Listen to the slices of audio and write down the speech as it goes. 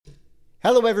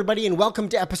Hello, everybody, and welcome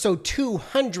to episode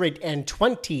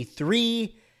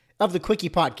 223 of the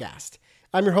Quickie Podcast.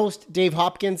 I'm your host, Dave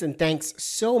Hopkins, and thanks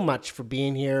so much for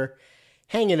being here,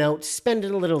 hanging out,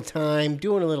 spending a little time,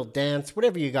 doing a little dance,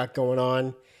 whatever you got going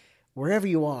on, wherever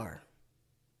you are.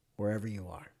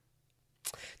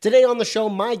 Today on the show,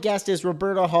 my guest is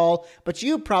Roberta Hall, but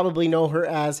you probably know her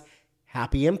as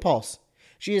Happy Impulse.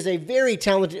 She is a very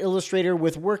talented illustrator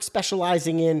with work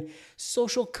specializing in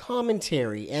social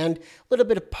commentary and a little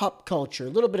bit of pop culture, a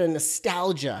little bit of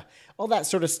nostalgia, all that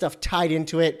sort of stuff tied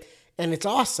into it. And it's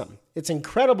awesome. It's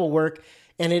incredible work,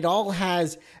 and it all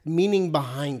has meaning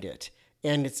behind it.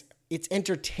 And it's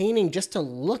entertaining just to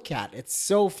look at. It's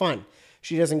so fun.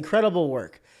 She does incredible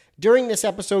work. During this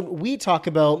episode, we talk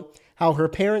about how her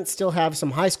parents still have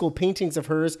some high school paintings of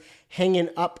hers hanging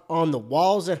up on the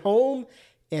walls at home,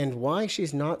 and why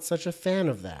she's not such a fan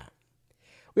of that.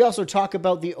 We also talk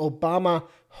about the Obama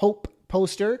Hope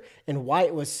poster and why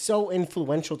it was so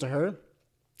influential to her.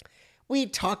 We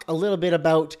talk a little bit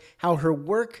about how her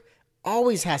work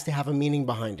always has to have a meaning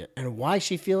behind it and why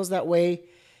she feels that way,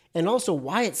 and also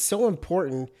why it's so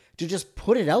important to just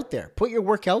put it out there. Put your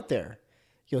work out there.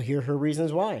 You'll hear her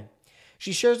reasons why.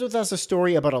 She shares with us a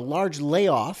story about a large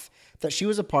layoff that she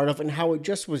was a part of and how it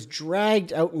just was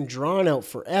dragged out and drawn out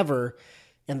forever,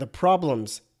 and the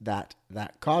problems that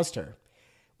caused her.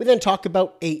 We then talk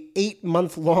about a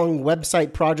 8-month-long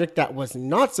website project that was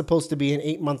not supposed to be an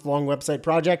 8-month-long website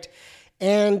project.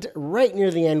 And right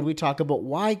near the end, we talk about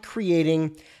why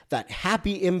creating that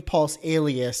Happy Impulse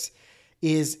alias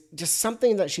is just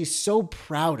something that she's so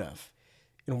proud of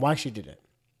and why she did it.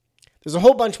 There's a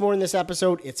whole bunch more in this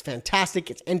episode. It's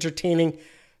fantastic. It's entertaining.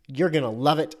 You're going to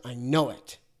love it. I know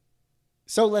it.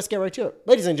 So let's get right to it.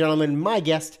 Ladies and gentlemen, my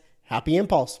guest, Happy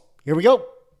Impulse. Here we go.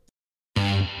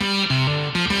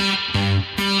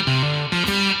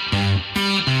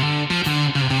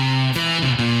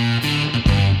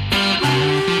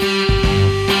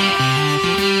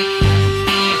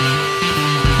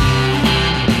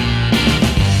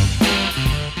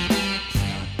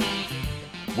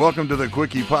 Welcome to the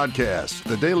Quickie Podcast,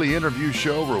 the daily interview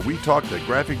show where we talk to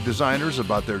graphic designers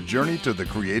about their journey to the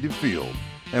creative field.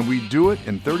 And we do it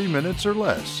in 30 minutes or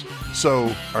less.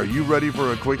 So, are you ready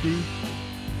for a Quickie?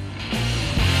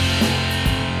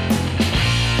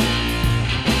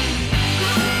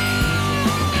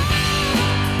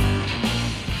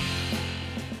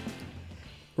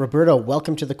 Roberta,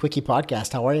 welcome to the Quickie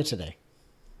Podcast. How are you today?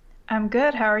 I'm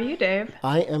good. How are you, Dave?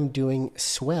 I am doing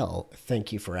swell.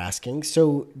 Thank you for asking.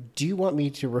 So, do you want me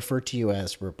to refer to you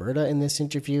as Roberta in this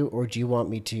interview, or do you want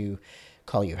me to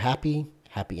call you Happy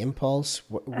Impulse?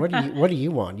 What do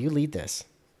you want? You lead this.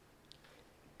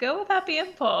 Go with Happy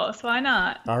Impulse. Why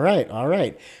not? All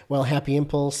right. Well, Happy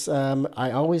Impulse,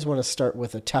 I always want to start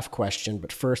with a tough question,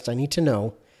 but first I need to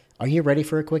know, are you ready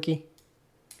for a quickie?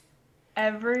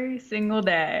 Every single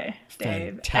day,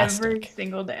 Dave. Fantastic. Every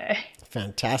single day.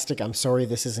 Fantastic. I'm sorry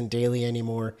this isn't daily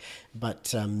anymore,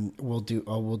 but we'll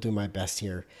do my best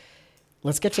here.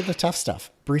 Let's get to the tough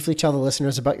stuff. Briefly tell the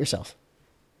listeners about yourself.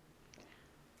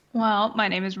 Well, my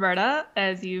name is Roberta,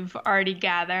 as you've already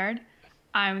gathered.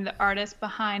 I'm the artist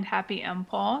behind Happy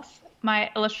Impulse. My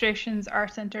illustrations are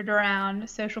centered around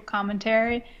social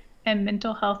commentary and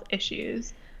mental health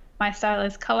issues. My style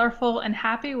is colorful and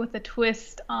happy with a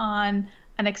twist on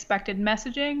unexpected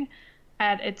messaging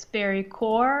at its very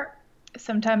core.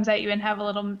 Sometimes I even have a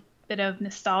little bit of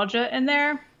nostalgia in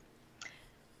there.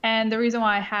 And the reason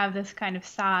why I have this kind of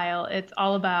style, it's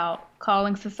all about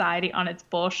calling society on its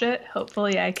bullshit.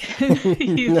 Hopefully I can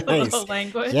use a little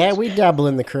language. Yeah, we dabble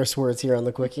in the curse words here on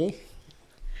the Quickie.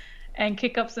 And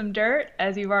kick up some dirt.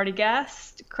 As you've already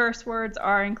guessed, curse words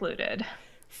are included.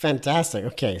 Fantastic.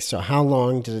 Okay, so how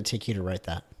long did it take you to write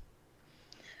that?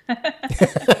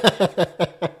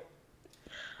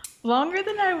 Longer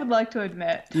than I would like to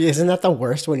admit. Isn't that the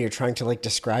worst when you're trying to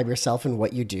describe yourself and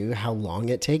what you do, how long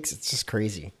it takes? It's just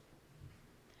crazy.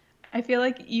 I feel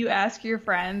like you ask your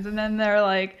friends and then they're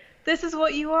like, this is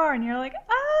what you are. And you're like,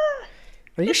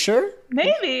 Are you sure?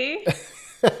 Maybe.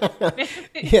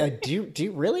 Yeah. Do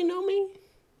you really know me?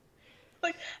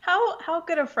 Like, how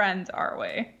good of friends are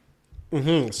we?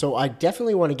 Mm-hmm. So I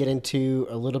definitely want to get into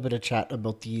a little bit of chat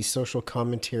about the social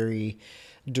commentary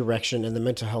direction and the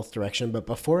mental health direction. But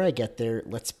before I get there,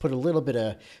 let's put a little bit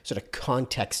of sort of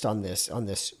context on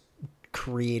this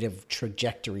creative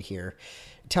trajectory here.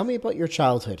 Tell me about your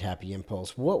childhood, Happy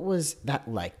Impulse. What was that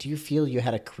like? Do you feel you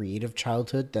had a creative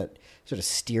childhood that sort of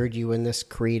steered you in this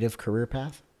creative career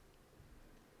path?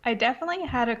 I definitely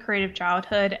had a creative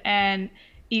childhood, and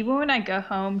even when I go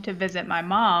home to visit my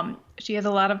mom, she has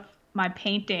a lot of my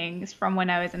paintings from when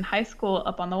I was in high school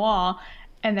up on the wall,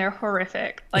 and they're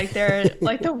horrific. Like they're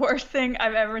like the worst thing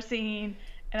I've ever seen.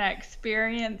 And I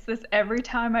experience this every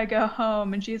time I go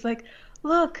home. And she's like,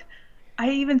 look, I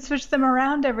even switch them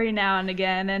around every now and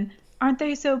again. And aren't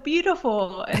they so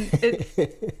beautiful? And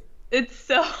it's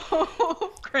so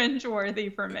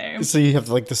cringeworthy for me. So you have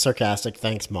like the sarcastic,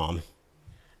 thanks, Mom.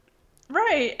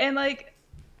 Right. And like,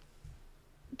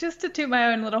 just to toot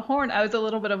my own little horn, I was a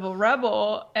little bit of a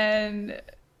rebel. And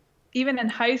even in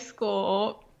high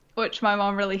school, which my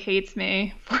mom really hates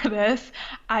me for this,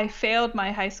 I failed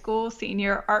my high school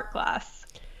senior art class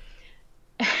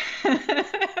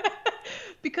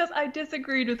because I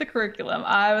disagreed with the curriculum.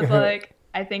 I was like,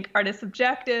 I think art is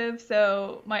subjective.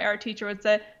 So my art teacher would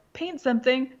say, paint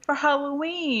something for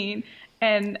Halloween.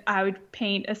 And I would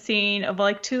paint a scene of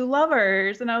like two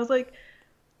lovers. And I was like,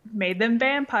 made them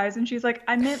vampires. And she's like,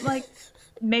 I meant like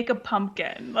make a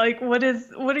pumpkin. Like, what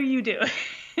are you doing?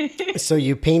 So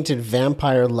you painted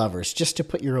vampire lovers just to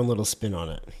put your own little spin on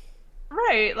it.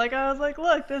 Right. Like I was like,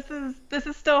 look, this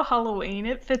is still Halloween.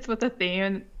 It fits with the theme.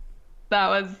 And that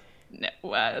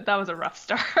was a rough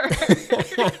start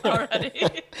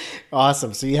already.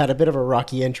 Awesome. So you had a bit of a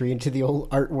rocky entry into the old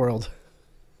art world.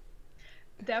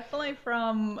 Definitely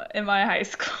in my high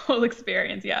school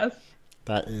experience, yes.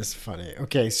 That is funny.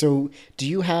 Okay, so do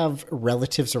you have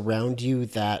relatives around you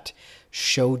that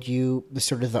showed you the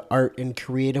sort of the art and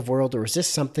creative world, or is this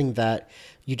something that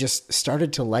you just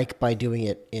started to like by doing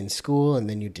it in school and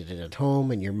then you did it at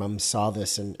home and your mom saw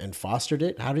this and fostered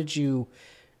it? How did you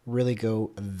really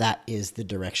go, that is the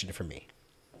direction for me?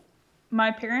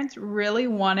 My parents really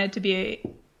wanted to be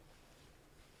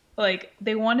like,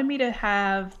 they wanted me to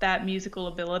have that musical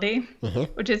ability,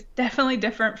 which is definitely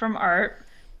different from art,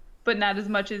 but not as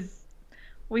much as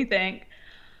we think.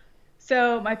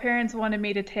 So my parents wanted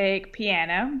me to take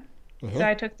piano. So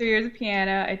I took 3 years of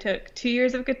piano. I took 2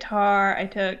 years of guitar. I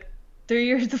took 3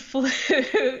 years of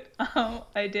flute.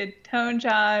 I did tone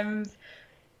chimes.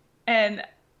 And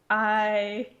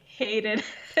I hated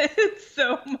it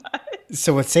so much.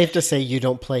 So it's safe to say you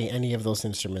don't play any of those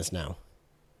instruments now.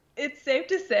 It's safe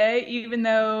to say, even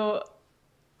though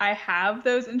I have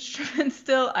those instruments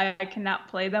still, I cannot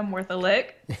play them worth a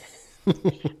lick.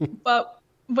 But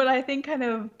what I think kind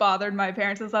of bothered my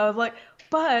parents is I was like,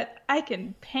 but I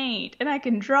can paint and I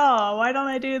can draw. Why don't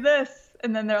I do this?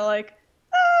 And then they're like,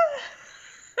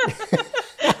 we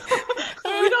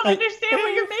don't understand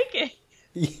what you're making.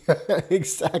 Yeah,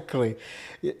 exactly.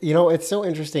 You know, it's so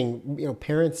interesting. You know,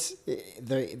 parents,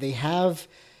 they have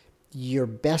your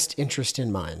best interest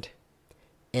in mind.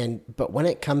 But when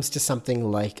it comes to something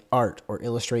like art or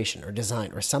illustration or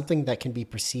design or something that can be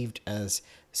perceived as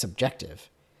subjective,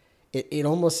 it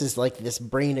almost is like this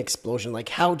brain explosion. Like,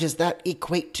 how does that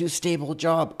equate to stable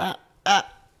job?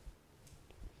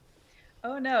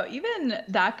 Oh no, even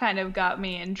that kind of got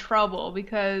me in trouble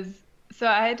because so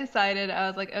I had decided, I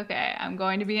was like, okay, I'm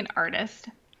going to be an artist.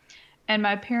 And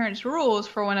my parents' rules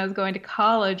for when I was going to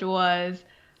college was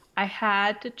I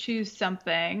had to choose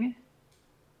something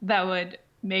that would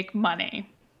make money.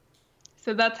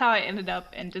 So that's how I ended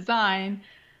up in design,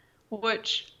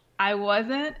 which I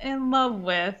wasn't in love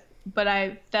with, but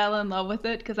I fell in love with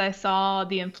it because I saw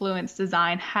the influence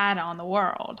design had on the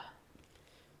world.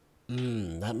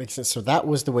 That makes sense. So that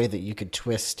was the way that you could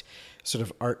twist sort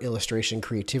of art, illustration,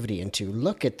 creativity into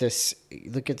look at this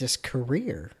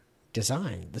career,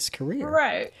 design, this career.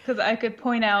 Right, because I could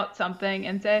point out something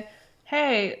and say,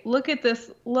 hey, look at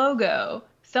this logo.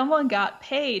 Someone got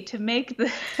paid to make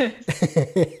this.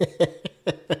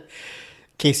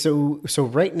 Okay, so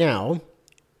right now,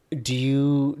 do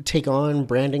you take on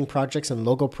branding projects and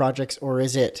logo projects, or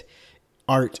is it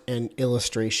art and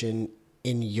illustration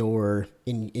in your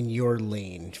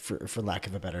lane, for lack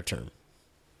of a better term?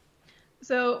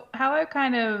 So how I've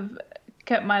kind of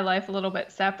kept my life a little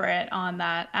bit separate on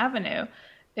that avenue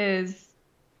is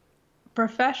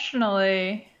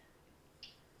professionally,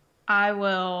 I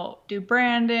will do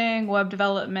branding, web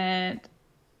development.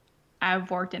 I've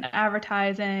worked in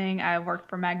advertising. I've worked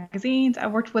for magazines.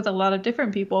 I've worked with a lot of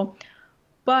different people,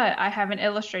 but I haven't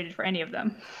illustrated for any of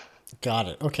them. Got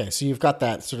it. Okay. So you've got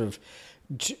that sort of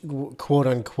quote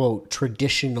unquote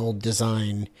traditional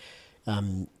design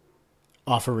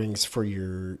offerings for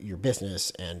your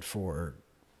business, and for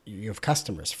you have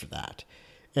customers for that.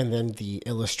 And then the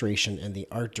illustration and the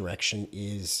art direction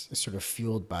is sort of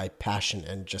fueled by passion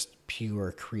and just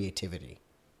pure creativity.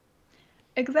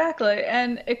 Exactly.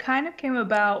 And it kind of came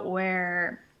about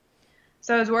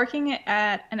so I was working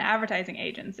at an advertising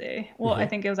agency. Well, I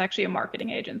think it was actually a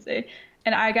marketing agency.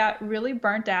 And I got really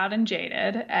burnt out and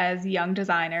jaded, as young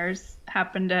designers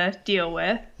happen to deal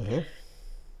with.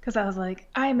 Because I was like,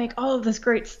 I make all of this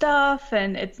great stuff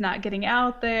and it's not getting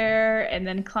out there. And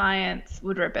then clients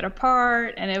would rip it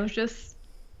apart. And it was just,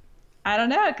 I don't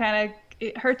know,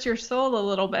 it hurts your soul a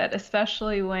little bit,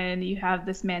 especially when you have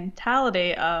this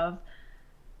mentality of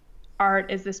art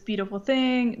is this beautiful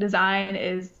thing, design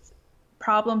is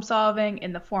problem solving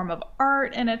in the form of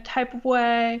art in a type of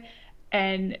way.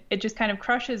 And it just kind of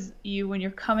crushes you when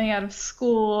you're coming out of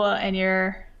school and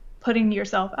you're putting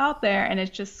yourself out there and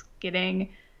it's just getting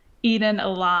eaten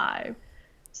alive.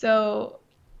 So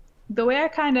the way I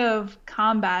kind of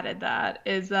combated that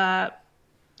is that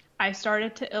I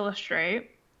started to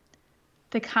illustrate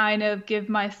to kind of give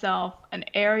myself an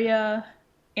area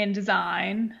in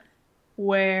design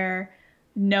where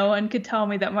no one could tell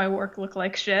me that my work looked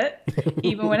like shit.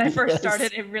 Even when I first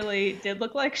started, it really did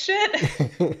look like shit.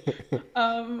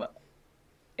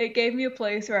 It gave me a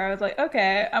place where I was like,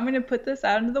 okay, I'm going to put this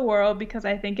out into the world because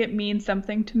I think it means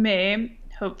something to me.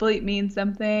 Hopefully it means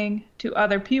something to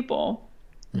other people.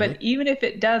 But even if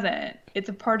it doesn't, it's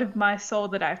a part of my soul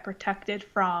that I've protected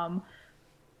from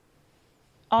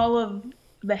all of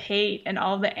the hate and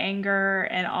all the anger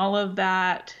and all of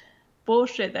that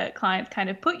bullshit that clients kind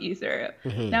of put you through.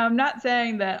 Now, I'm not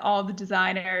saying that all the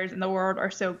designers in the world are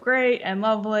so great and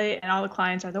lovely and all the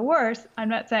clients are the worst. I'm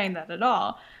not saying that at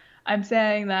all. I'm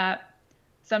saying that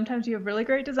sometimes you have really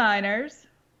great designers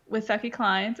with sucky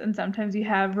clients, and sometimes you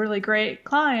have really great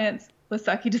clients with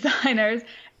sucky designers,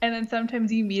 and then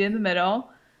sometimes you meet in the middle,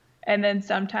 and then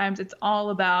sometimes it's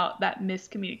all about that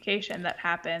miscommunication that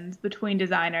happens between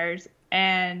designers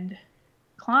and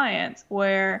clients,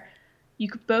 where you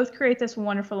could both create this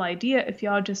wonderful idea if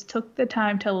y'all just took the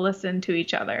time to listen to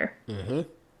each other.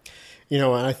 You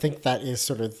know, and I think that is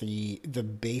sort of the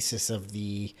basis of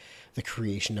the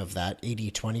creation of that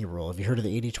 80-20 rule. Have you heard of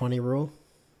the 80-20 rule?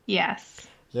 Yes.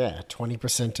 Yeah,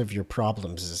 20% of your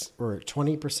problems or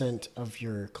 20% of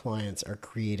your clients are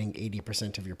creating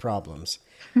 80% of your problems.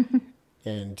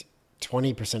 And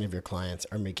 20% of your clients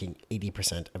are making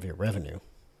 80% of your revenue.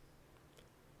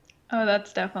 Oh,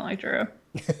 that's definitely true.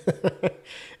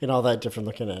 And all that different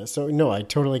looking at it. So, no, I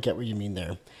totally get what you mean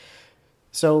there.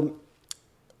 So,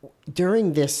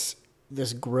 during this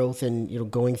growth and, you know,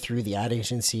 going through the ad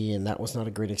agency, and that was not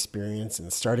a great experience,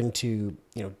 and starting to,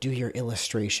 you know, do your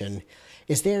illustration,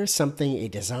 is there something, a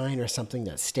design or something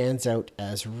that stands out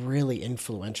as really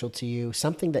influential to you,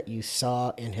 something that you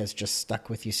saw and has just stuck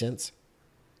with you since?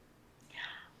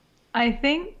 I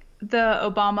think the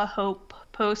Obama Hope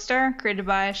poster created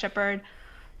by Shepard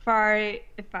Fairey,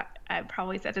 if I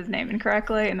probably said his name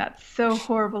incorrectly, and that's so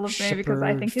horrible of me because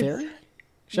I think Shepard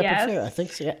Fairey, I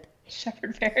think so, yeah.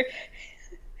 Shepard Fairey.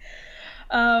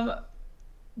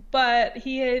 But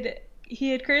he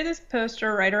had created this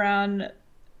poster right around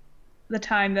the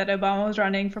time that Obama was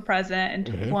running for president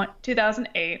in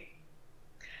 2008.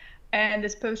 And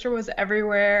this poster was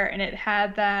everywhere, and it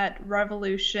had that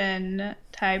revolution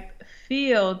type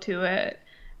feel to it.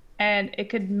 And it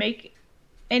could make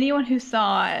anyone who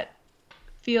saw it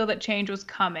feel that change was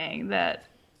coming, that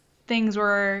things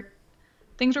were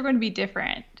going to be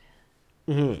different.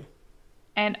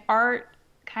 And art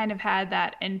kind of had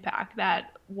that impact,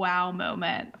 that wow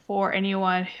moment for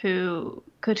anyone who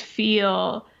could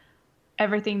feel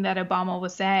everything that Obama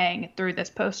was saying through this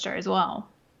poster as well.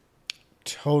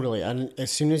 Totally. And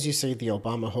as soon as you say the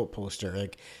Obama Hope poster,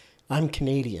 like, I'm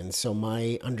Canadian, so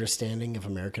my understanding of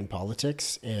American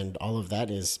politics and all of that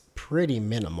is pretty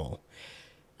minimal.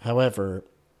 However,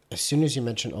 as soon as you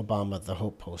mention Obama, the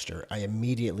Hope poster, I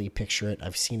immediately picture it.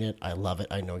 I've seen it. I love it.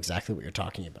 I know exactly what you're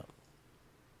talking about.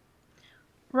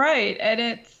 Right.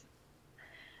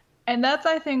 And that's,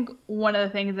 I think, one of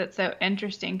the things that's so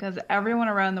interesting, because everyone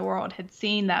around the world had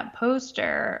seen that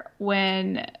poster.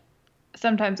 When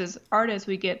sometimes as artists,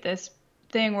 we get this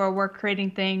thing where we're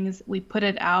creating things, we put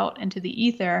it out into the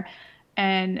ether,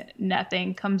 and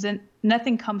nothing comes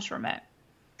from it.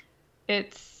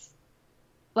 It's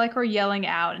like we're yelling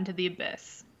out into the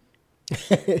abyss.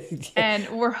 And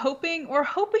we're hoping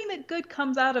that good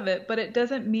comes out of it, but it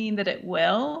doesn't mean that it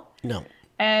will. No.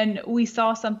 And we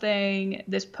saw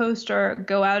this poster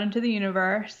go out into the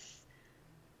universe,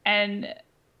 and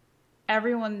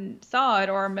everyone saw it,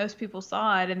 or most people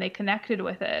saw it, and they connected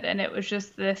with it. And it was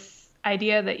just this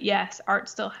idea that, yes, art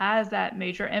still has that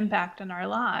major impact on our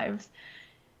lives.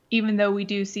 Even though we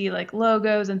do see like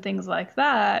logos and things like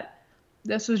that,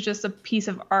 this was just a piece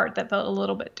of art that felt a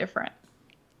little bit different.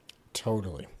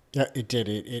 Totally. Yeah, it did.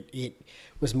 It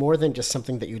was more than just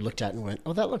something that you looked at and went,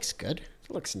 oh, that looks good.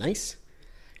 That looks nice.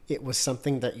 It was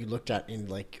something that you looked at and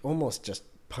like almost just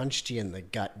punched you in the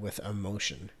gut with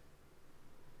emotion.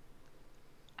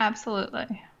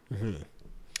 Absolutely.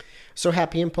 So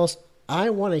Happy Impulse, I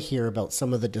want to hear about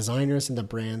some of the designers and the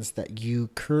brands that you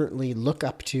currently look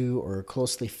up to or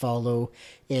closely follow,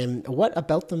 and what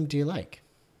about them do you like?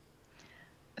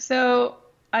 So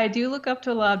I do look up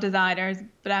to a lot of designers,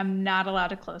 but I'm not allowed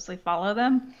to closely follow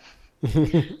them.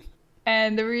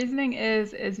 And the reasoning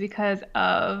is because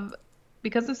of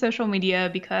social media,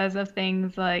 because of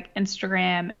things like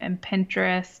Instagram and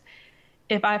Pinterest.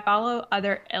 If I follow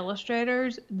other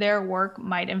illustrators, their work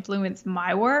might influence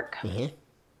my work.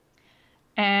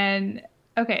 And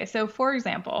okay, so for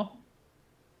example,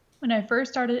 when I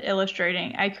first started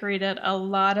illustrating, I created a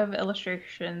lot of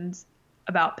illustrations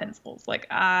about pencils. Like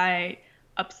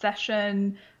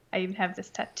obsession. I even have this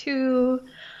tattoo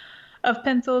of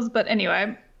pencils. But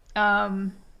anyway,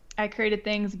 I created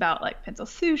things about like pencil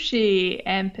sushi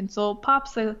and pencil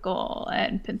popsicle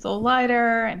and pencil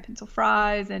lighter and pencil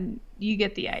fries, and you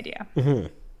get the idea.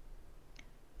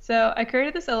 So I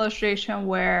created this illustration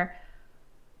where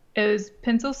it was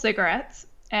pencil cigarettes,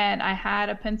 and I had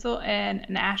a pencil in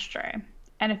an ashtray.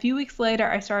 And a few weeks later,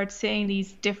 I started seeing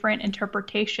these different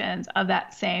interpretations of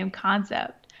that same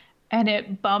concept. And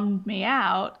it bummed me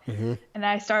out. And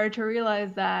I started to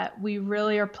realize that we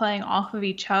really are playing off of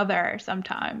each other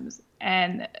sometimes.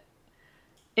 And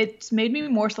it's made me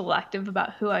more selective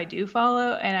about who I do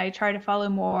follow. And I try to follow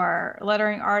more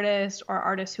lettering artists or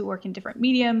artists who work in different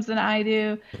mediums than I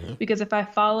do. Because if I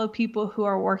follow people who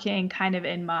are working kind of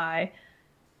in my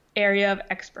area of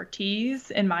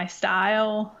expertise, in my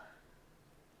style,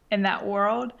 in that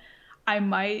world, I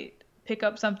might pick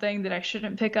up something that I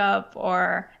shouldn't pick up,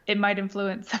 or it might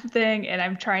influence something, and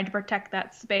I'm trying to protect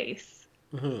that space.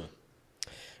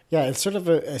 Yeah, it's sort of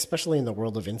especially in the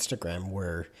world of Instagram,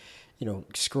 where, you know,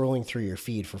 scrolling through your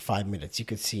feed for 5 minutes, you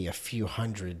could see a few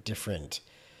hundred different,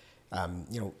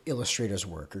 illustrators'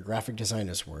 work or graphic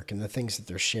designers' work and the things that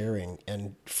they're sharing.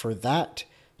 And for that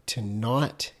to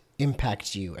not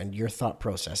impact you and your thought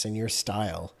process and your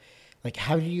style, like,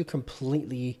 how do you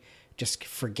completely just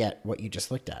forget what you just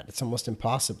looked at? It's almost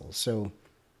impossible. So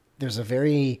there's a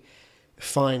very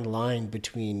fine line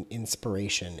between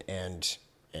inspiration and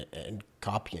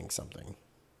copying something.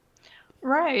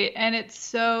 Right. And it's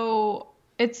so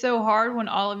hard when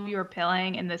all of you are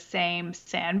playing in the same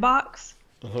sandbox.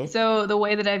 So the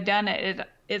way that I've done it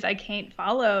is I can't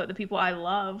follow the people I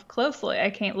love closely.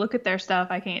 I can't look at their stuff.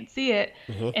 I can't see it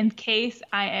in case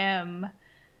I am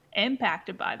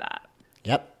impacted by that.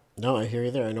 Yep. No, I hear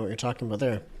you there. I know what you're talking about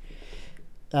there.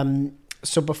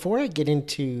 So before I get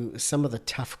into some of the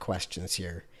tough questions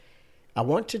here, I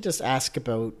want to just ask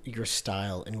about your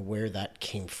style and where that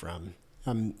came from.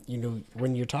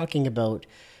 When you're talking about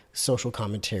social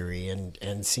commentary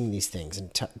and seeing these things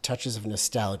and touches of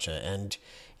nostalgia and,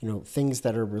 things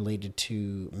that are related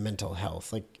to mental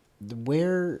health, like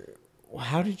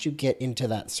how did you get into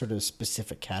that sort of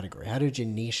specific category? How did you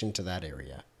niche into that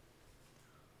area?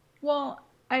 Well,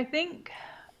 I think,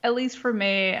 at least for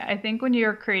me, I think when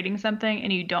you're creating something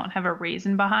and you don't have a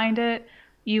reason behind it,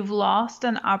 you've lost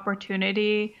an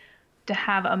opportunity to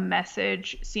have a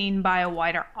message seen by a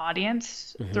wider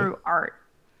audience through art.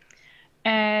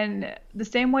 And the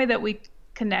same way that we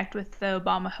connect with the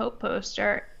Obama Hope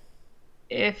poster,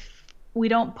 if we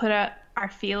don't put our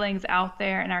feelings out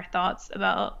there and our thoughts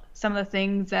about some of the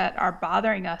things that are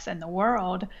bothering us in the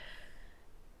world,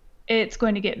 it's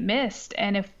going to get missed.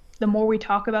 And if the more we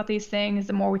talk about these things,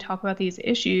 the more we talk about these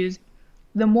issues,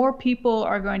 the more people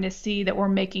are going to see that we're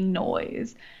making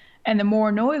noise. And the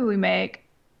more noise we make,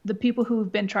 the people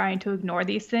who've been trying to ignore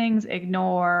these things,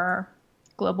 ignore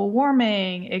global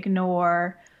warming,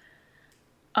 ignore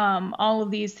all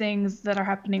of these things that are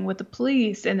happening with the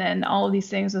police, and then all of these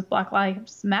things with Black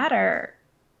Lives Matter,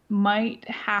 might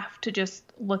have to just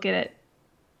look at it,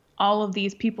 all of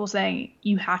these people saying,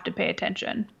 you have to pay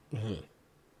attention.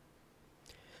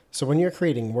 So when you're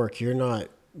creating work, you're not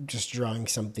just drawing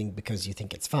something because you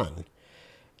think it's fun.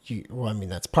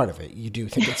 That's part of it. You do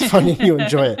think it's fun and you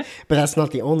enjoy it, but that's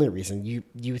not the only reason.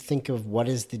 You think of what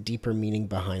is the deeper meaning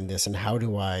behind this and how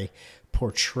do I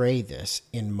portray this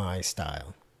in my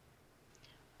style?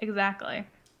 Exactly.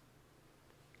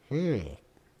 I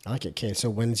like it. Okay, so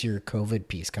when's your COVID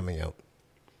piece coming out?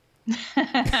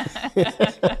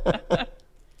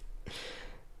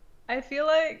 I feel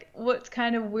like what's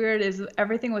kind of weird is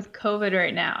everything with COVID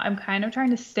right now. I'm kind of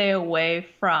trying to stay away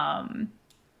from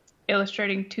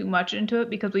illustrating too much into it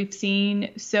because we've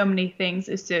seen so many things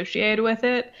associated with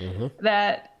it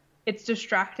that it's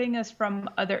distracting us from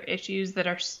other issues that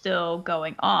are still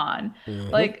going on.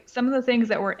 Like some of the things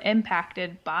that were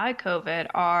impacted by COVID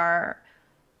are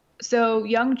So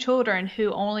young children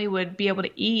who only would be able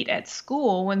to eat at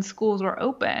school when schools were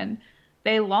open,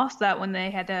 they lost that when they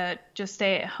had to just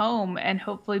stay at home and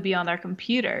hopefully be on their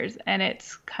computers. And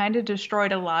it's kind of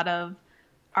destroyed a lot of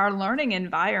our learning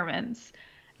environments.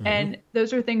 Mm-hmm. And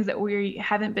those are things that we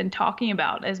haven't been talking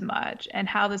about as much, and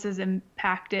how this has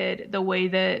impacted the way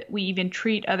that we even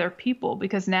treat other people,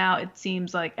 because now it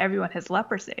seems like everyone has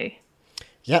leprosy.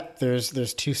 Yeah, there's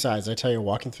two sides. I tell you,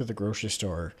 walking through the grocery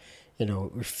store,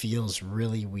 it feels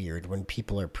really weird when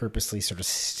people are purposely sort of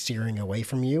steering away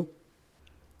from you.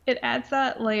 It adds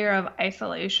that layer of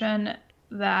isolation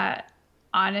that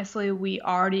honestly we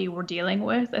already were dealing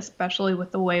with, especially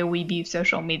with the way we view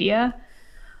social media.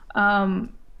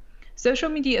 Um, Social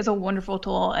media is a wonderful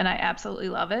tool and I absolutely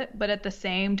love it. But at the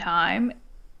same time,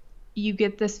 you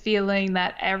get this feeling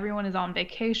that everyone is on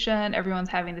vacation, everyone's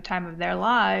having the time of their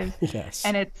lives, Yes.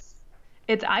 and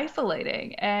it's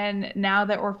isolating. And now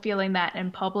that we're feeling that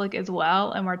in public as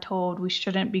well, and we're told we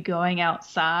shouldn't be going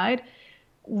outside,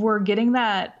 we're getting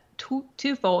that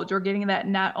twofold. We're getting that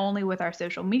not only with our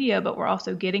social media, but we're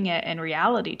also getting it in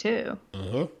reality too.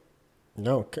 Mm-hmm.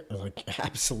 No, like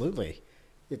absolutely.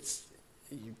 It's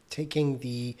taking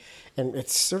and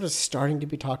it's sort of starting to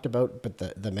be talked about, but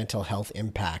the mental health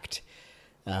impact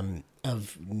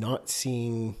of not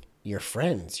seeing your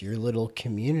friends, your little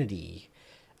community.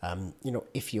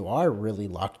 If you are really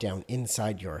locked down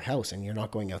inside your house and you're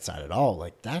not going outside at all,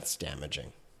 like that's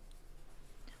damaging.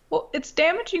 Well, it's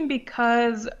damaging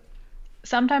because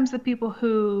sometimes the people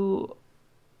who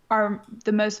are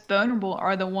the most vulnerable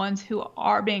are the ones who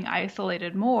are being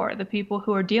isolated more, the people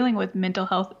who are dealing with mental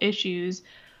health issues,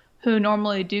 who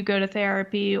normally do go to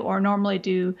therapy or normally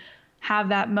do have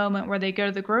that moment where they go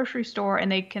to the grocery store and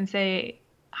they can say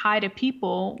hi to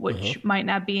people, which might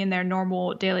not be in their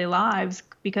normal daily lives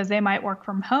because they might work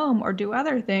from home or do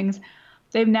other things.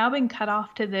 They've now been cut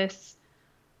off to this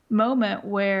moment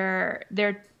where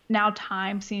their now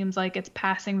time seems like it's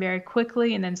passing very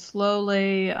quickly and then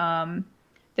slowly.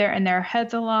 They're in their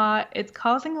heads a lot. It's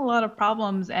causing a lot of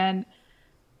problems. And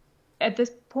at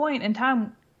this point in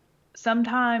time,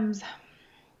 sometimes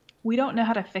we don't know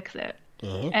how to fix it.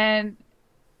 And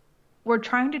we're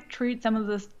trying to treat some of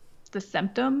the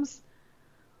symptoms,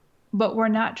 but we're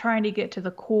not trying to get to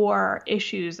the core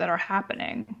issues that are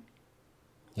happening.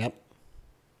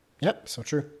 Yep, so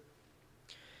true.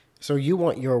 So you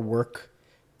want your work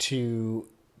to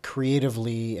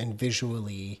creatively and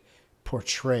visually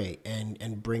portray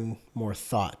and bring more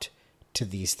thought to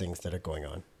these things that are going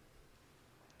on.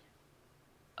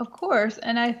 Of course.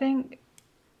 And I think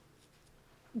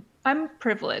I'm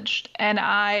privileged and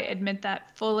I admit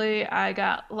that fully. I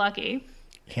got lucky.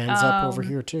 Hands up over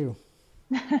here too.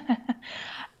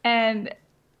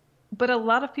 But a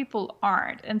lot of people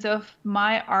aren't. And so if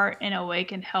my art in a way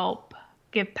can help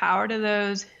give power to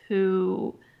those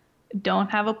who don't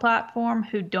have a platform,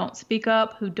 who don't speak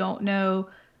up, who don't know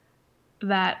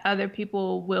that other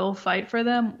people will fight for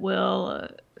them, will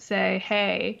say,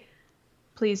 hey,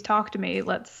 please talk to me.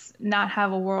 Let's not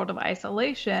have a world of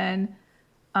isolation.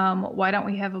 Why don't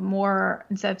we have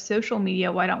instead of social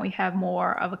media, why don't we have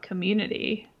more of a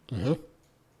community? Mm-hmm.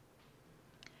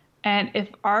 And if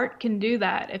art can do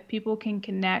that, if people can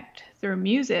connect through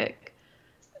music,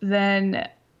 then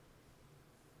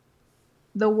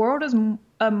the world is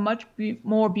a much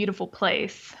more beautiful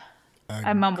place.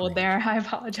 I mumbled there. I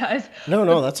apologize.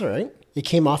 No, that's all right. It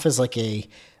came off as like a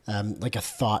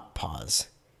thought pause.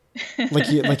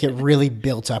 Like it really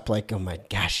built up like, oh my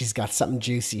gosh, she's got something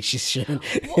juicy. She's sharing.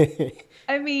 Well,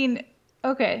 I mean,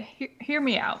 okay, hear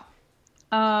me out.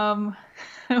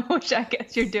 Which I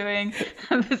guess you're doing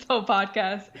this whole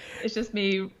podcast. It's just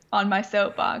me on my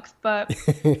soapbox, but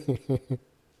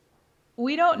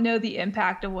we don't know the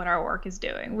impact of what our work is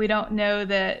doing. We don't know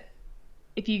that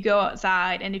if you go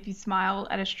outside and if you smile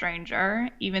at a stranger,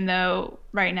 even though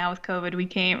right now with COVID, we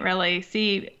can't really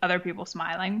see other people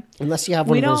smiling. Unless you have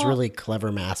one of those really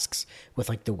clever masks with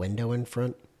like the window in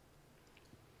front.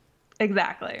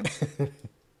 Exactly.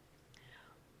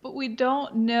 But we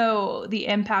don't know the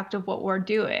impact of what we're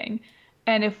doing.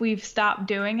 And if we've stopped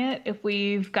doing it, if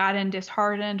we've gotten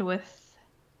disheartened with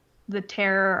the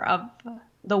terror of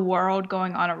the world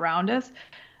going on around us,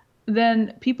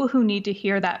 then people who need to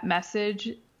hear that message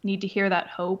need to hear that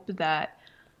hope that,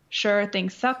 sure,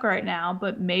 things suck right now,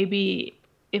 but maybe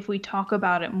if we talk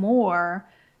about it more,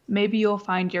 maybe you'll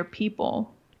find your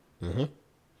people. Mm-hmm.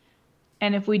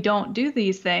 And if we don't do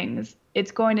these things,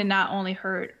 it's going to not only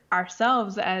hurt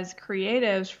ourselves as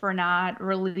creatives for not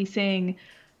releasing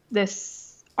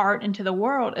this art into the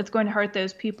world, it's going to hurt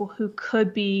those people who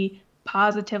could be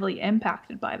positively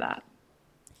impacted by that.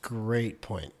 Great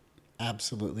point.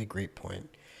 Absolutely great point.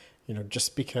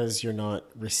 Just because you're not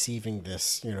receiving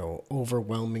this,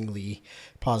 overwhelmingly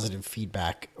positive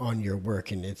feedback on your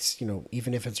work, and it's,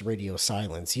 even if it's radio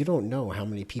silence, you don't know how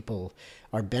many people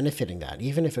are benefiting that,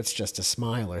 even if it's just a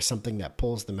smile or something that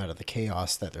pulls them out of the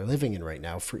chaos that they're living in right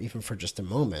now, even for just a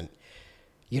moment.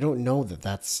 You don't know that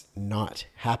that's not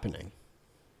happening.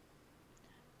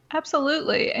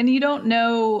 Absolutely. And you don't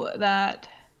know that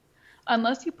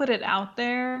unless you put it out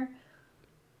there,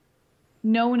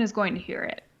 no one is going to hear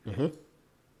it. 100%.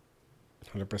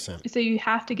 So you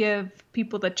have to give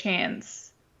people the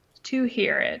chance to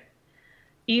hear it,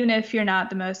 even if you're not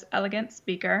the most elegant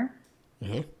speaker,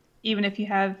 even if you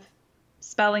have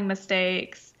spelling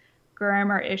mistakes,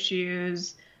 grammar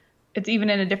issues, it's even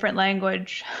in a different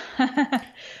language.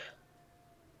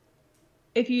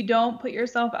 If you don't put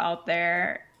yourself out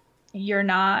there,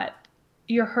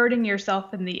 you're hurting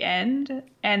yourself in the end,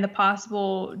 and the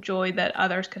possible joy that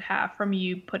others could have from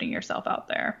you putting yourself out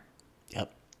there.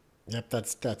 Yep,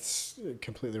 that's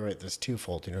completely right. There's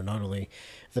twofold, not only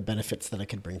the benefits that it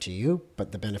could bring to you,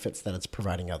 but the benefits that it's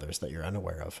providing others that you're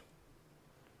unaware of.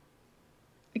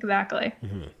 Exactly.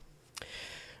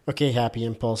 Okay, Happy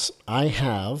Impulse. I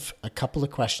have a couple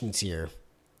of questions here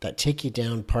that take you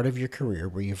down part of your career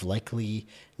where you've likely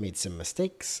made some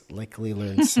mistakes, likely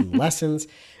learned some lessons,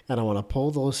 and I want to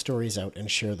pull those stories out and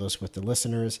share those with the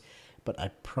listeners. But I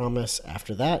promise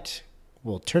after that,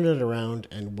 we'll turn it around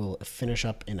and we'll finish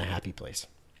up in a happy place.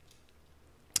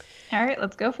 All right,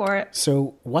 let's go for it.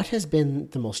 So what has been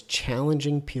the most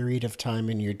challenging period of time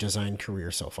in your design career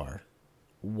so far?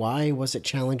 Why was it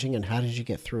challenging and how did you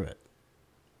get through it?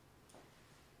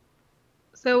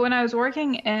 So when I was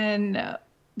working in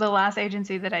the last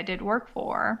agency that I did work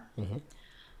for,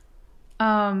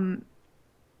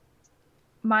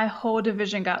 my whole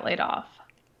division got laid off.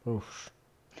 Oof.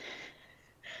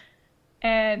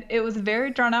 And it was a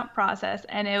very drawn out process,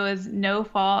 and it was no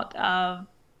fault of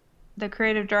the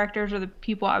creative directors or the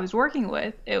people I was working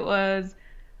with.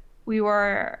 We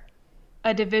were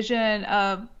a division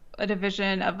of a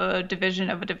division of a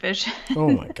division of a division. Oh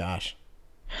my gosh.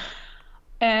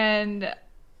 And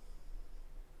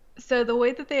so the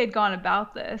way that they had gone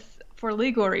about this, for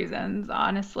legal reasons,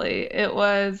 honestly,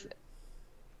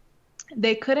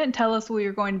 they couldn't tell us we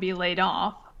were going to be laid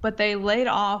off, but they laid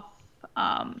off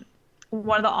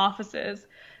one of the offices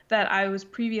that I was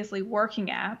previously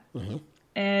working at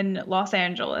in Los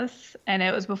Angeles, and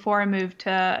it was before I moved to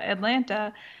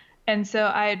Atlanta. And so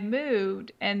I had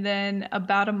moved, and then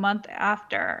about a month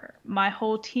after, my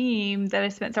whole team that I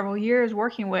spent several years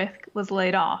working with was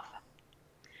laid off.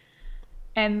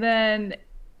 And then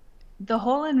the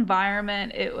whole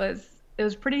environment, it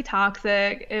was pretty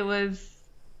toxic.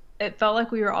 It felt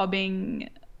like we were all being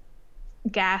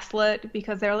gaslit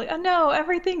because they were like, oh no,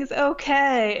 everything is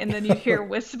okay. And then you hear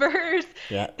whispers.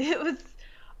 Yeah. It was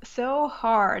so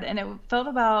hard. And it was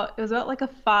about like a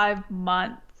 5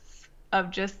 months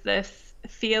of just this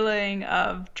feeling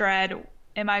of dread.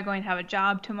 Am I going to have a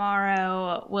job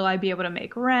tomorrow? Will I be able to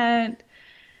make rent?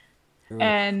 Oof.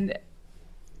 And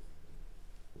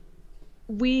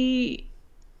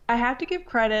I have to give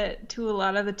credit to a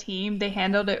lot of the team. They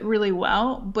handled it really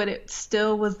well, but it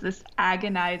still was this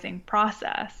agonizing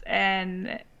process.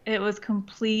 And it was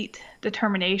complete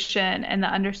determination and the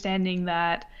understanding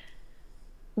that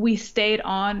we stayed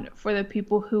on for the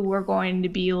people who were going to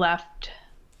be left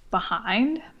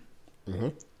behind.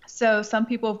 So some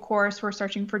people, of course, were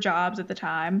searching for jobs at the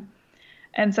time.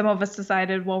 And some of us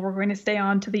decided, well, we're going to stay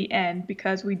on to the end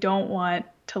because we don't want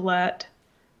to let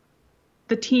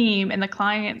the team and the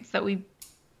clients that we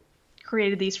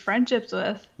created these friendships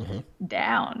with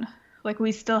down. Like,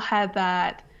 we still had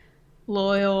that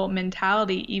loyal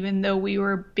mentality, even though we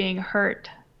were being hurt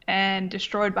and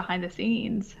destroyed behind the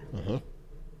scenes.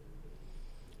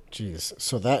 Jeez.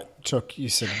 So that took, you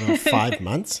said, about 5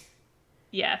 months?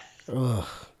 Yes. Ugh,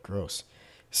 gross.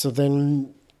 So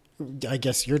then I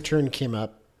guess your turn came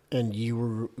up and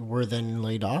you were then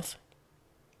laid off?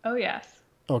 Oh, yes.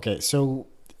 Okay. So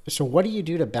what do you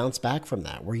do to bounce back from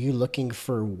that? Were you looking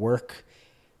for work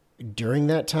during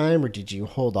that time, or did you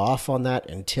hold off on that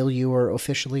until you were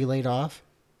officially laid off?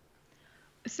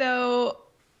 So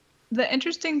the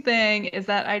interesting thing is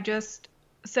that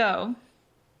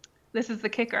this is the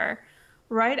kicker.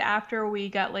 Right after we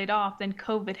got laid off, then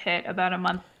COVID hit about a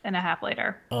month and a half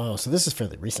later. Oh, so this is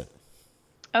fairly recent.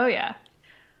 Oh, yeah.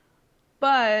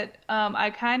 But I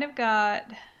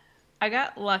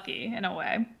got lucky in a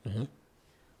way.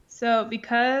 So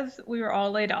because we were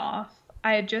all laid off,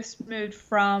 I had just moved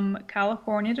from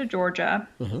California to Georgia.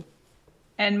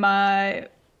 And my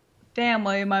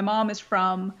family, my mom is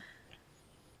from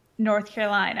North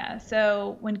Carolina.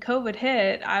 So when COVID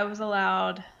hit, I was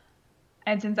allowed,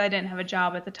 and since I didn't have a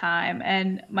job at the time,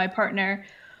 and my partner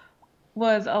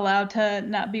was allowed to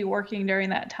not be working during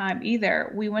that time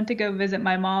either, we went to go visit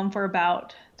my mom for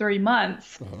about 3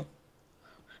 months. Uh-huh.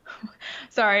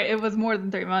 Sorry, it was more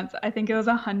than 3 months. I think it was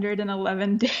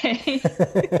 111 days.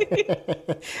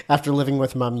 After living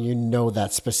with mom, you know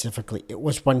that specifically. It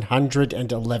was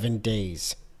 111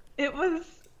 days. It was,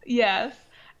 yes.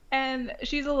 And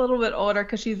she's a little bit older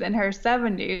because she's in her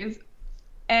 70s.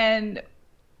 And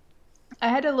I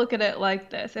had to look at it like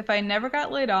this. If I never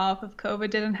got laid off, if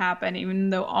COVID didn't happen, even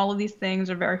though all of these things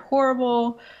are very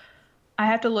horrible, I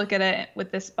have to look at it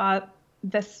with this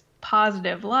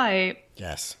positive light.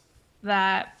 Yes.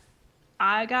 That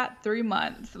I got 3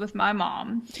 months with my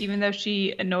mom, even though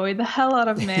she annoyed the hell out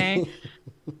of me,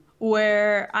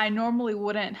 where I normally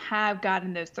wouldn't have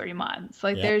gotten those 3 months.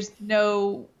 Like, there's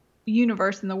no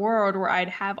universe in the world where I'd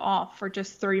have off for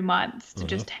just 3 months to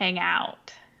just hang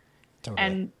out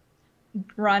and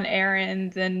run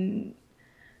errands. And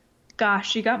gosh,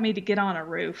 she got me to get on a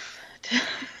roof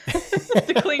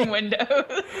to clean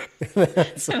windows.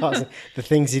 That's awesome. The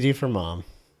things you do for mom.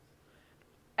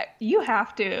 You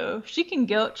have to. She can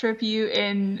guilt trip you,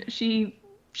 and she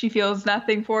feels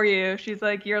nothing for you. She's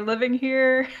like, you're living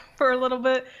here for a little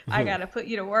bit. I got to put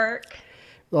you to work.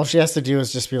 All she has to do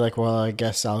is just be like, well, I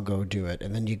guess I'll go do it.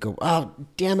 And then you go, oh,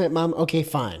 damn it, mom. Okay,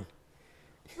 fine.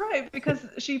 Right, because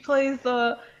she plays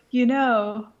the,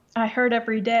 I hurt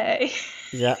every day.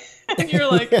 Yeah. And you're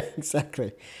like.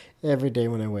 Exactly. Every day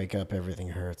when I wake up, everything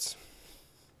hurts.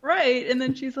 Right. And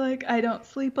then she's like, I don't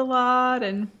sleep a lot.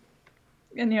 And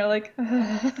you're like,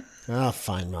 oh,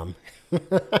 fine, mom.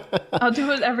 I'll do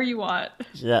whatever you want.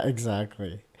 Yeah,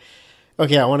 exactly.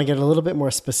 Okay, I want to get a little bit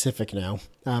more specific now.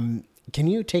 Can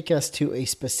you take us to a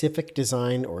specific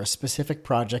design or a specific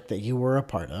project that you were a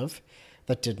part of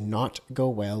that did not go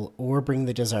well or bring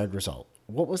the desired result?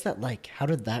 What was that like? How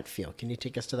did that feel? Can you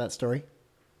take us to that story?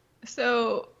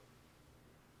 So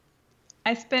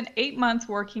I spent 8 months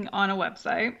working on a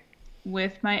website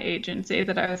with my agency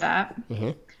that I was at.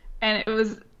 Mm-hmm. And it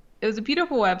was a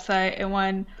beautiful website. It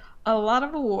won a lot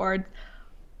of awards,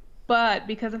 but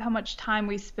because of how much time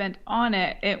we spent on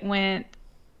it, it went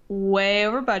way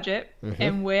over budget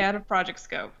and way out of project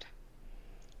scope.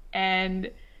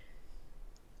 And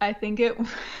I think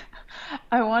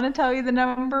I want to tell you the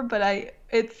number, but I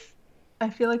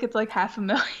feel like it's like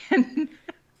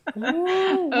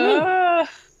 $500,000.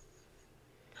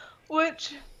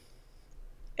 Which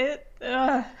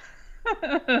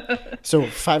So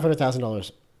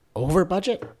 $500,000 over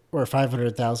budget, or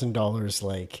 $500,000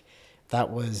 like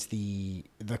that was the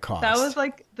cost? That was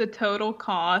like the total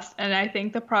cost, and I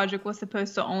think the project was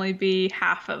supposed to only be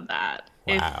half of that,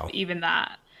 wow. If even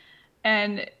that.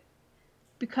 And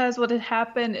because what had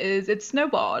happened is it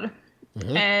snowballed,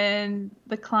 and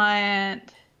the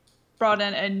client brought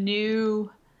in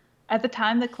at the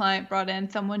time the client brought in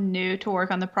someone new to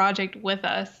work on the project with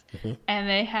us, and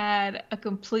they had a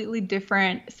completely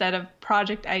different set of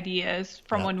project ideas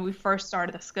from when we first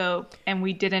started the scope, and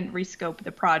we didn't rescope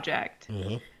the project.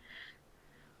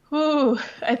 Ooh,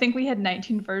 I think we had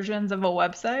 19 versions of a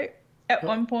website at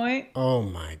one point. Oh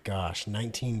my gosh,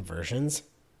 19 versions?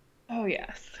 Oh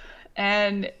yes.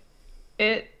 And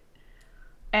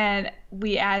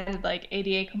we added like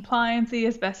ADA compliancy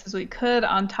as best as we could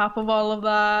on top of all of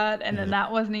that. And then that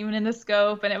wasn't even in the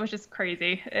scope, and it was just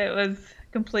crazy. It was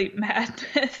complete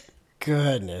madness.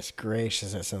 Goodness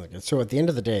gracious, that sounds good. So at the end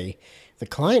of the day, the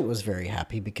client was very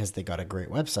happy because they got a great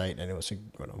website and it was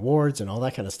awards and all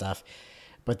that kind of stuff.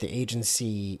 But the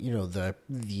agency, the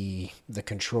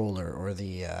controller, or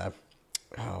the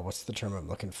what's the term I'm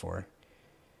looking for?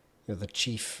 The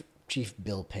chief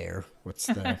bill payer. What's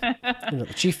the the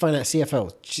chief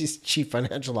CFO, chief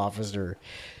financial officer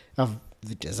of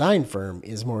the design firm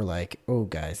is more like, oh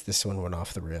guys, this one went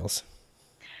off the rails.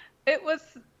 It was,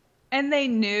 and they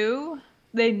knew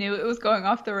it was going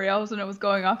off the rails, and it was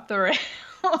going off the rails.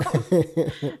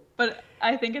 But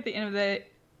I think at the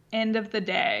end of the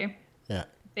day,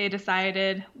 they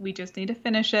decided we just need to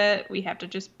finish it. We have to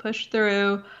just push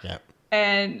through. Yeah.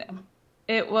 And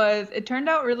it turned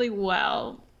out really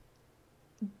well.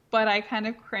 But I kind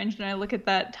of cringed when I look at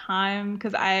that time,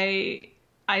 because I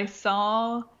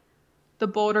saw the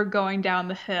boulder going down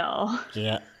the hill.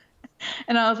 Yeah.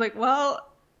 And I was like, well,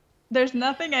 there's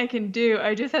nothing I can do.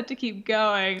 I just have to keep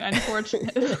going,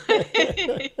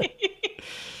 unfortunately.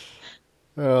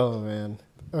 Oh, man.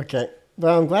 Okay.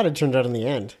 Well, I'm glad it turned out in the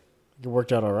end. It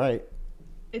worked out all right.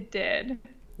 It did.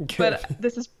 Good. But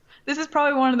this is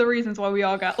probably one of the reasons why we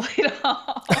all got laid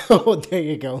off. Oh, there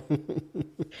you go.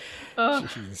 Oh,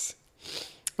 Jeez.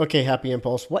 Okay, Happy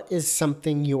Impulse, what is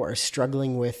something you are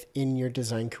struggling with in your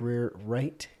design career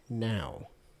right now?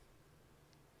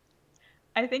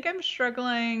 I think I'm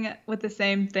struggling with the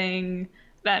same thing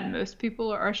that most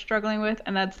people are struggling with,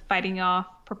 and that's fighting off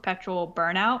perpetual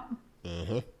burnout.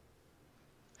 Mm-hmm.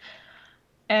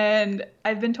 And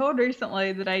I've been told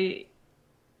recently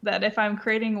that if I'm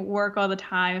creating work all the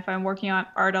time, if I'm working on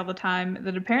art all the time,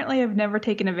 that apparently I've never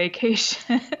taken a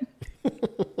vacation.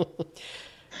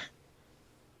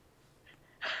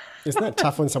 Isn't that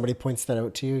tough when somebody points that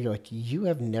out to you? You're like, you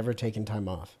have never taken time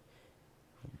off.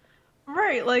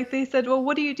 Right, like they said, well,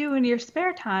 what do you do in your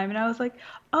spare time? And I was like,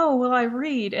 oh, well, I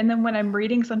read. And then when I'm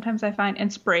reading, sometimes I find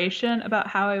inspiration about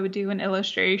how I would do an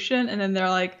illustration. And then they're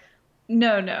like,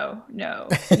 no,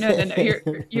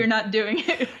 you're not doing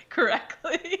it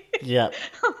correctly. Yeah.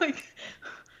 Like,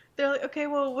 they're like, okay,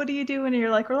 well, what do you do when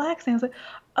you're like relaxing? I was like,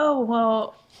 oh,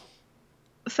 well,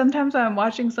 sometimes when I'm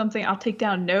watching something, I'll take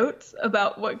down notes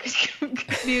about what could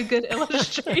be a good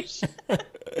illustration.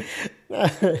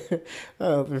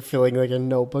 Oh, they're feeling like a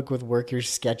notebook with work you're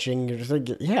sketching. You're just like,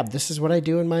 yeah, this is what I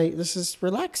do this is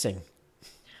relaxing.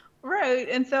 Right.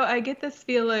 And so I get this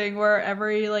feeling where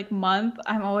every like month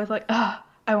I'm always like, oh,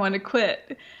 I want to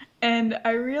quit. And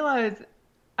I realize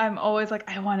I'm always like,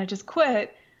 I want to just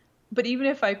quit. But even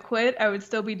if I quit, I would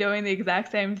still be doing the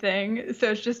exact same thing.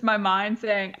 So it's just my mind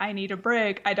saying, I need a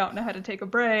break. I don't know how to take a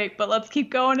break, but let's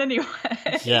keep going anyway.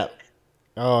 Yeah.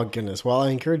 Oh, goodness. Well, I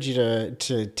encourage you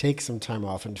to take some time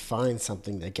off and find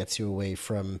something that gets you away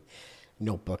from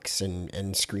notebooks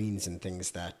and screens and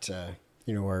things that,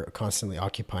 are constantly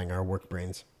occupying our work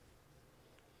brains.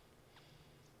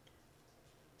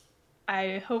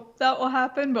 I hope that will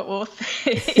happen, but we'll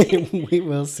see. We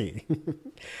will see.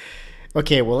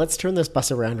 Okay, well, let's turn this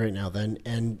bus around right now then.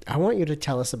 And I want you to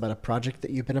tell us about a project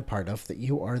that you've been a part of that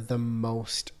you are the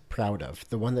most proud of,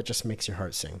 the one that just makes your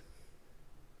heart sing.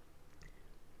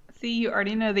 See, you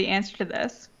already know the answer to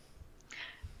this.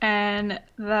 And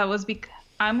that was because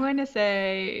I'm going to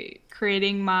say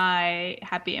creating my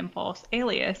Happy Impulse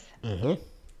alias. Mm-hmm.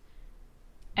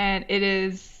 And it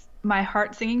is my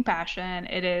heart singing passion.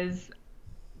 It is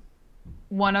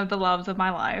one of the loves of my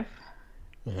life.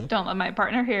 Mm-hmm. Don't let my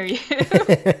partner hear you.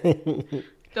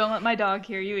 Don't let my dog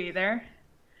hear you either.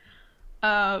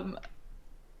 So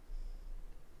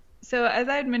as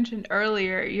I had mentioned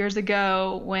earlier, years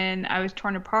ago when I was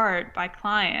torn apart by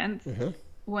clients, mm-hmm.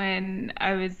 when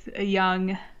I was a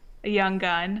young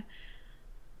gun,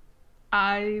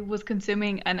 I was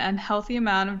consuming an unhealthy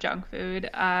amount of junk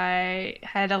food. I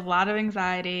had a lot of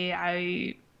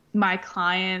anxiety. My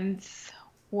clients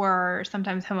were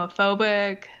sometimes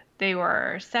homophobic. They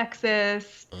were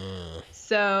sexist.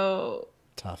 So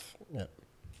tough. Yep.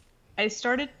 I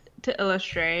started to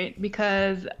illustrate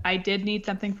because I did need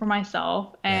something for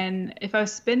myself. And if I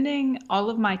was spending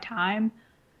all of my time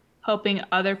helping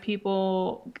other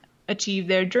people achieve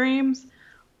their dreams,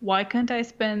 why couldn't I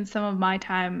spend some of my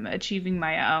time achieving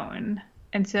my own?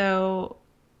 And so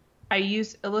I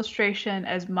used illustration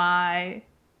as my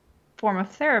form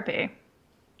of therapy.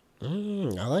 I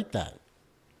like that.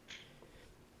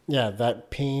 Yeah,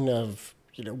 that pain of,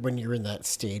 when you're in that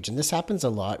stage. And this happens a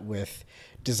lot with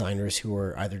designers who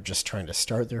are either just trying to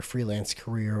start their freelance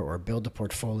career or build a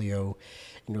portfolio.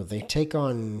 They take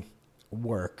on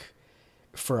work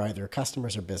for either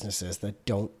customers or businesses that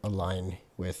don't align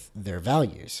with their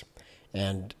values.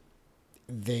 And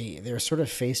they're sort of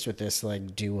faced with this,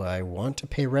 like, do I want to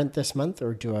pay rent this month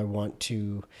or do I want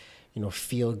to,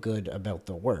 feel good about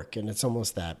the work? And it's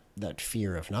almost that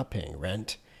fear of not paying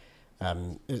rent.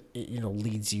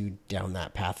 Leads you down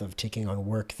that path of taking on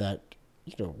work that,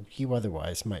 you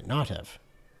otherwise might not have.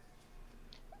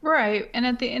 Right. And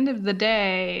at the end of the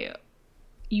day,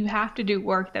 you have to do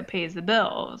work that pays the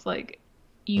bills. Like,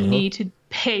 you need to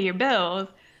pay your bills,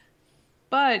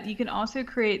 but you can also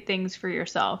create things for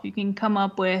yourself. You can come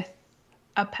up with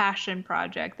a passion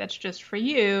project that's just for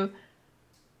you.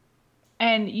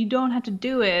 And you don't have to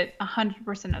do it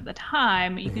 100% of the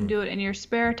time. You can do it in your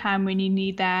spare time when you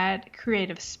need that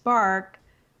creative spark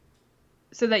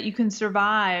so that you can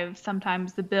survive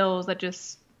sometimes the bills that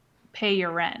just pay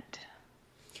your rent.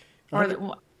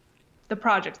 Or the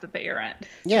projects that pay your rent.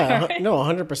 Yeah, no,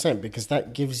 100%, because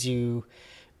that gives you,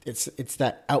 it's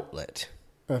that outlet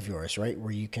of yours, right?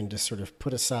 Where you can just sort of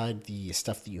put aside the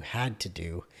stuff that you had to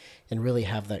do and really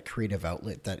have that creative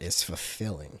outlet that is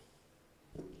fulfilling.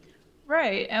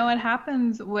 Right. And what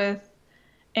happens with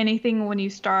anything when you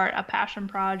start a passion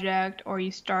project or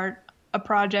you start a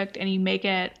project and you make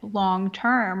it long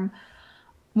term,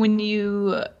 when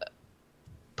you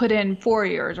put in 4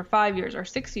 years or 5 years or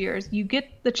 6 years, you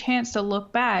get the chance to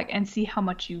look back and see how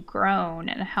much you've grown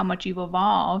and how much you've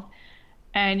evolved.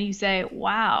 And you say,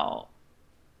 wow,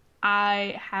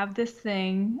 I have this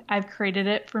thing, I've created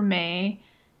it for me,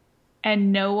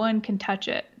 and no one can touch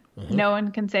it. No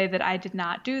one can say that I did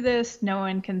not do this. No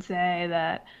one can say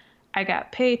that I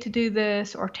got paid to do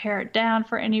this or tear it down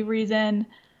for any reason.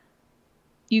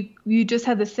 You just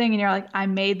have this thing and you're like, I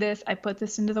made this, I put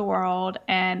this into the world,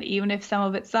 and even if some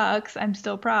of it sucks, I'm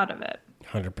still proud of it.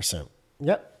 100%.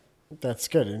 Yep. That's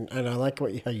good. And I like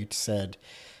how you said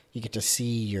you get to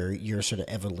see your sort of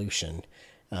evolution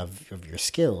of your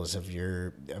skills, of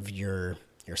your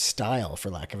style, for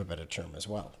lack of a better term, as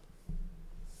well.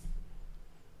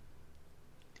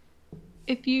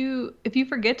 If you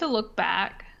forget to look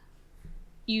back,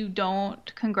 you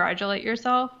don't congratulate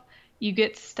yourself. You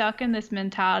get stuck in this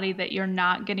mentality that you're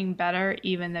not getting better,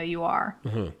 even though you are.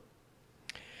 Mm-hmm.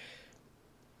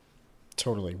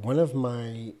 Totally. One of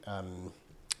my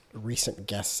recent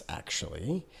guests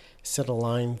actually said a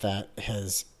line that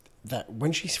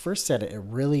when she first said it,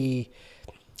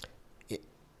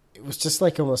 it was just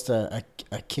like almost a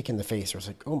kick in the face. It was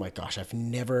like, oh my gosh, I've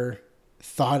never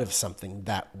thought of something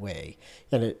that way.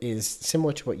 And it is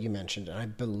similar to what you mentioned. And I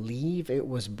believe it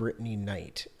was Brittany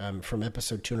Knight from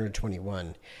episode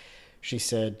 221. She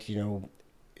said,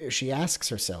 she asks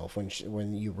herself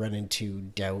when you run into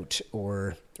doubt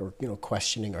or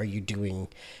questioning, are you doing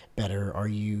better? Are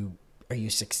you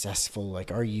successful?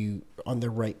 Like, are you on the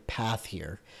right path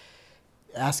here?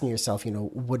 Asking yourself,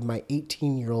 would my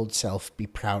 18-year-old self be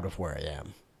proud of where I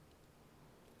am?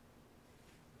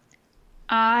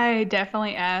 I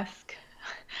definitely ask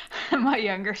my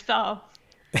younger self,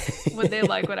 would they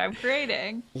like what I'm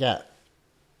creating? Yeah.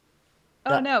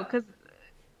 Oh, no, because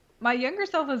my younger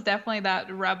self is definitely that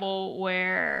rebel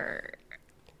where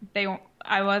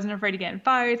I wasn't afraid to get in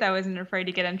fights. I wasn't afraid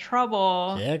to get in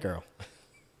trouble. Yeah, girl.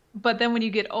 But then when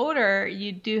you get older,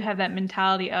 you do have that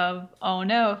mentality of, oh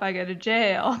no, if I go to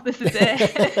jail, this is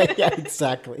it. Yeah,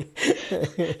 exactly.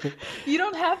 You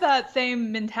don't have that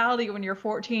same mentality when you're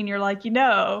 14. You're like,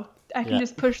 I can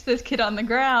just push this kid on the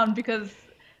ground because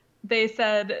they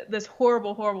said this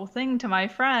horrible, horrible thing to my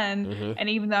friend. Mm-hmm. And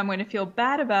even though I'm going to feel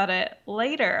bad about it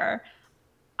later,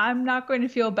 I'm not going to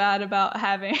feel bad about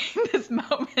having this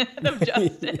moment of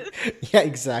justice. Yeah,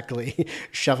 exactly.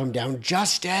 Shove him down.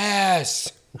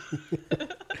 Justice.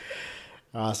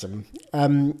 Awesome.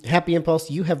 Happy Impulse,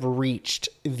 you have reached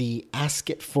the Ask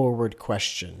It Forward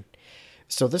question.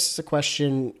 So this is a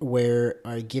question where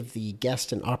I give the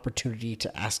guest an opportunity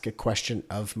to ask a question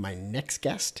of my next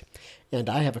guest. And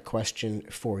I have a question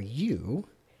for you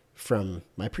from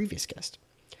my previous guest.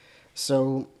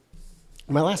 So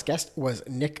my last guest was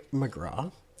Nick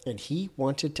McGraw, and he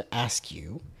wanted to ask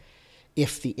you,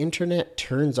 if the internet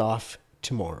turns off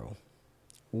tomorrow,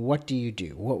 what do you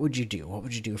do? What would you do? What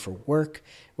would you do for work?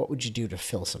 What would you do to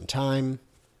fill some time?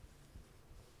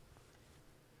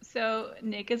 So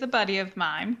Nick is a buddy of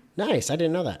mine. Nice. I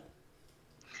didn't know that.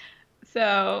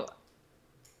 So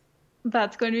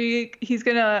that's going to be, he's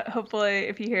going to, hopefully,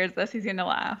 if he hears this, he's going to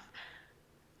laugh.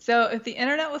 So if the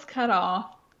internet was cut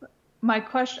off, I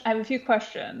have a few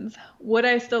questions. Would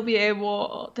I still be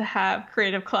able to have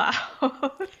Creative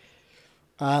Cloud?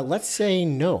 Let's say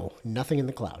no, nothing in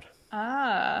the cloud.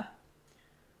 But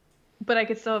I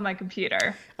could still have my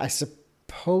computer. I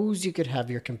suppose you could have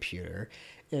your computer,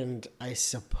 and I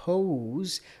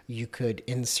suppose you could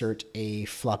insert a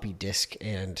floppy disk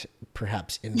and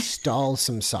perhaps install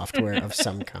some software of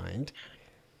some kind.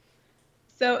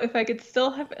 So if I could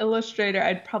still have Illustrator,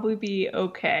 I'd probably be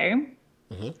okay.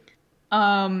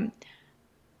 Mm-hmm.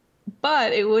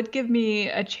 But it would give me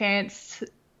a chance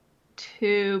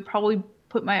to probably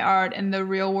put my art in the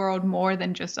real world more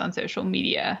than just on social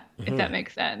media, if that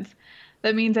makes sense.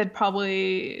 That means I'd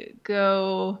probably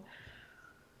go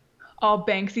all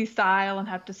Banksy style and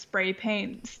have to spray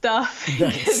paint stuff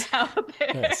out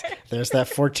there. Nice. There's that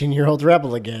 14-year-old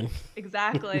rebel again.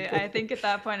 Exactly. I think at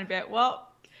that point I'd be like,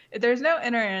 well, if there's no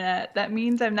internet, that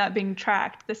means I'm not being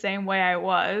tracked the same way I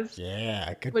was.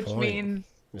 Yeah, good which point. Which means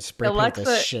spray paint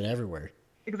this shit everywhere.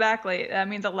 Exactly. That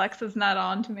means Alexa's not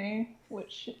on to me,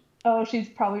 which... Oh, she's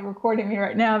probably recording me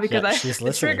right now because I said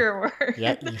the trigger word.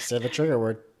 Yeah, you said the trigger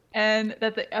word. And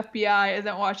that the FBI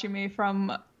isn't watching me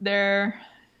from their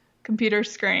computer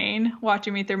screen,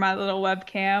 watching me through my little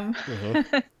webcam.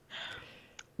 Mm-hmm.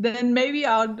 Then maybe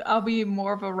I'll be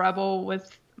more of a rebel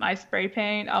with my spray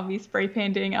paint. I'll be spray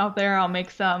painting out there. I'll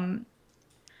make some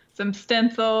some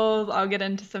stencils. I'll get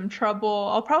into some trouble.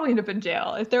 I'll probably end up in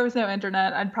jail. If there was no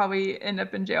internet, I'd probably end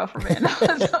up in jail for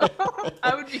vandalism.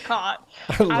 I would be caught.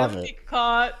 I would be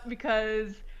caught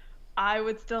because I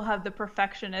would still have the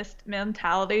perfectionist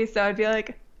mentality. So I'd be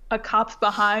like, a cop's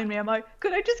behind me. I'm like,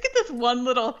 could I just get this one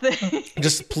little thing?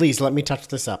 Just please let me touch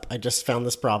this up. I just found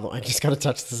this problem. I just got to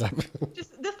touch this up.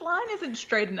 Just this line isn't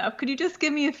straight enough. Could you just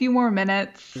give me a few more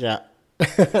minutes? Yeah.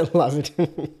 I love it.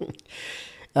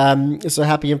 So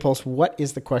Happy Impulse, what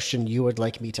is the question you would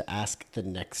like me to ask the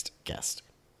next guest?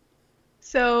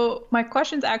 So my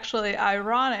question's actually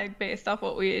ironic based off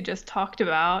what we just talked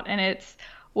about. And it's,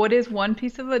 what is one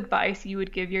piece of advice you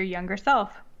would give your younger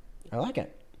self? I like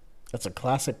it. That's a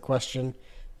classic question,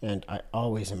 and I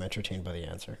always am entertained by the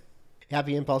answer.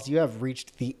 Happy Impulse, you have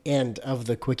reached the end of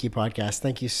the Quickie Podcast.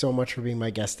 Thank you so much for being my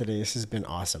guest today. This has been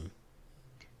awesome.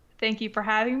 Thank you for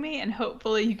having me, and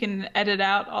hopefully you can edit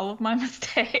out all of my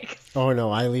mistakes. Oh, no,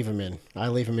 I leave them in. I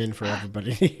leave them in for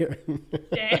everybody to hear.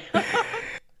 Damn.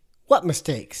 What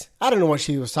mistakes? I don't know what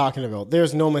she was talking about.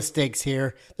 There's no mistakes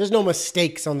here. There's no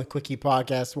mistakes on the Quickie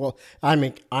Podcast. Well, I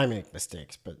make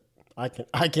mistakes, but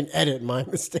I can edit my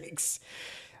mistakes.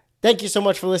 Thank you so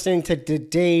much for listening to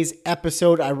today's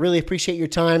episode. I really appreciate your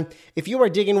time. If you are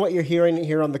digging what you're hearing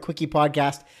here on the Quickie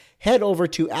Podcast, head over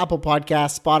to Apple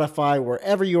Podcasts, Spotify,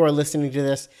 wherever you are listening to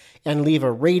this, and leave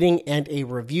a rating and a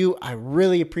review. I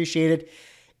really appreciate it.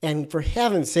 And for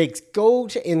heaven's sakes, go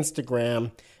to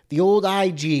Instagram, the old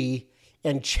IG,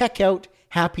 and check out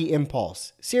Happy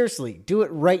Impulse. Seriously, do it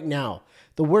right now.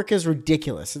 The work is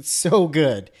ridiculous. It's so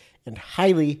good and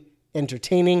highly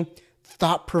entertaining,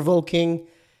 thought-provoking.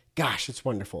 Gosh, it's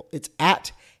wonderful. It's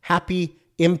at Happy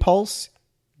Impulse.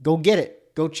 Go get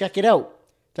it. Go check it out.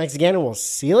 Thanks again, and we'll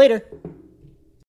see you later.